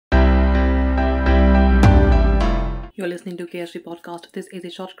You're listening to KSG Podcast. This is a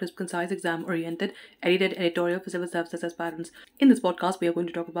short, crisp, concise, exam-oriented, edited editorial for civil services aspirants. In this podcast, we are going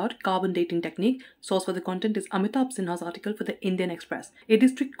to talk about carbon dating technique. Source for the content is Amitabh Sinha's article for the Indian Express. A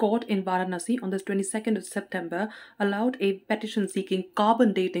district court in Varanasi on the 22nd of September allowed a petition seeking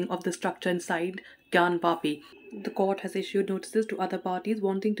carbon dating of the structure inside Gyanvapi. The court has issued notices to other parties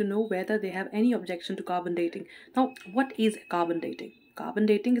wanting to know whether they have any objection to carbon dating. Now, what is carbon dating? Carbon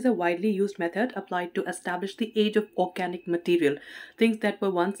dating is a widely used method applied to establish the age of organic material, things that were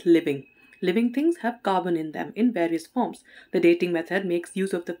once living. Living things have carbon in them in various forms. The dating method makes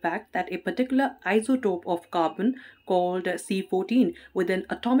use of the fact that a particular isotope of carbon, called C14, with an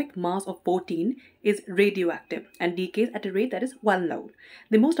atomic mass of 14, is radioactive and decays at a rate that is well known.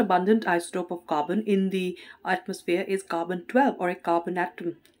 The most abundant isotope of carbon in the atmosphere is carbon-12, or a carbon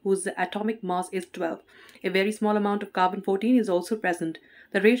atom, whose atomic mass is 12. A very small amount of carbon-14 is also present.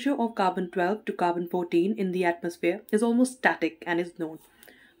 The ratio of carbon-12 to carbon-14 in the atmosphere is almost static and is known.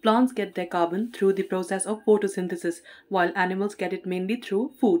 Plants get their carbon through the process of photosynthesis, while animals get it mainly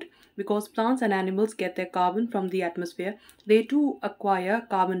through food. Because plants and animals get their carbon from the atmosphere, they too acquire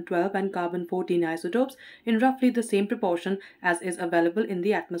carbon-12 and carbon-14 isotopes in roughly the same proportion as is available in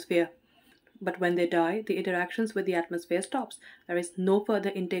the atmosphere. But when they die, the interactions with the atmosphere stops. There is no further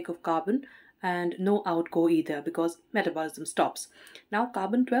intake of carbon and no outgo either, because metabolism stops. Now,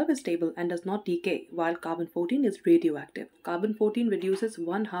 carbon-12 is stable and does not decay, while carbon-14 is radioactive. Carbon-14 reduces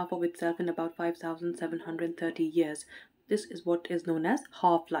one half of itself in about 5,730 years. This is what is known as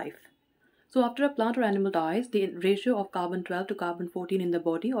half-life. So after a plant or animal dies, the ratio of carbon-12 to carbon-14 in the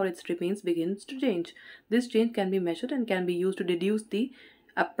body or its remains begins to change. This change can be measured and can be used to deduce the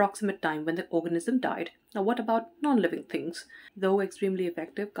approximate time when the organism died. Now, what about non-living things? Though extremely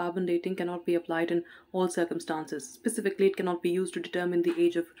effective, carbon dating cannot be applied in all circumstances. Specifically, it cannot be used to determine the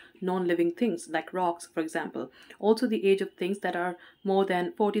age of non-living things, like rocks, for example. Also, the age of things that are more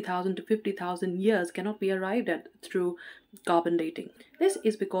than 40,000 to 50,000 years cannot be arrived at through carbon dating. This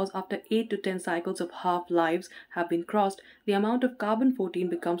is because after 8 to 10 cycles of half-lives have been crossed, the amount of carbon-14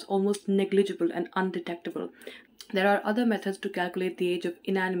 becomes almost negligible and undetectable. There are other methods to calculate the age of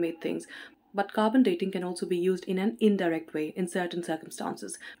inanimate things, but carbon dating can also be used in an indirect way in certain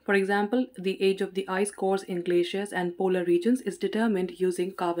circumstances. For example, the age of the ice cores in glaciers and polar regions is determined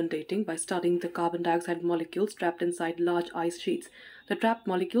using carbon dating by studying the carbon dioxide molecules trapped inside large ice sheets. The trapped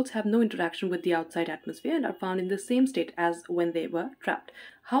molecules have no interaction with the outside atmosphere and are found in the same state as when they were trapped.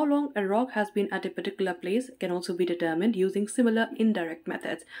 How long a rock has been at a particular place can also be determined using similar indirect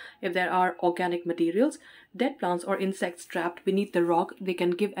methods. If there are organic materials, dead plants or insects trapped beneath the rock, they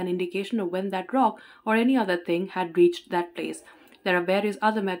can give an indication of when that rock or any other thing had reached that place. There are various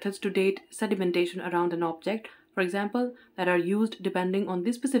other methods to date sedimentation around an object, for example, that are used depending on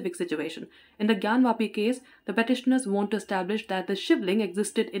the specific situation. In the Gyanvapi case, the petitioners want to establish that the shivling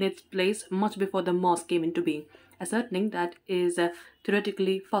existed in its place much before the moss came into being, ascertaining that is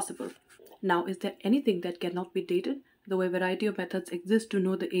theoretically possible. Now, is there anything that cannot be dated? Though a variety of methods exist to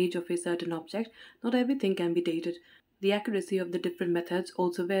know the age of a certain object, not everything can be dated. The accuracy of the different methods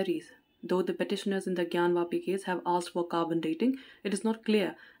also varies. Though the petitioners in the Gyanvapi case have asked for carbon dating, it is not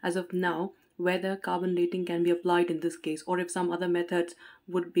clear as of now whether carbon dating can be applied in this case or if some other methods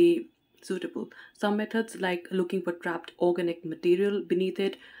would be suitable. Some methods, like looking for trapped organic material beneath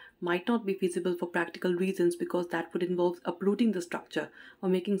it, might not be feasible for practical reasons because that would involve uprooting the structure or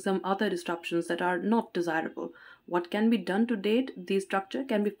making some other disruptions that are not desirable. What can be done to date the structure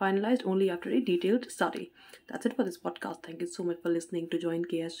can be finalized only after a detailed study. That's it for this podcast. Thank you so much for listening. To join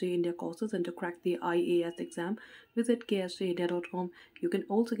KSG India courses and to crack the IAS exam, visit ksgindia.com. You can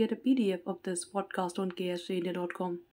also get a PDF of this podcast on ksgindia.com.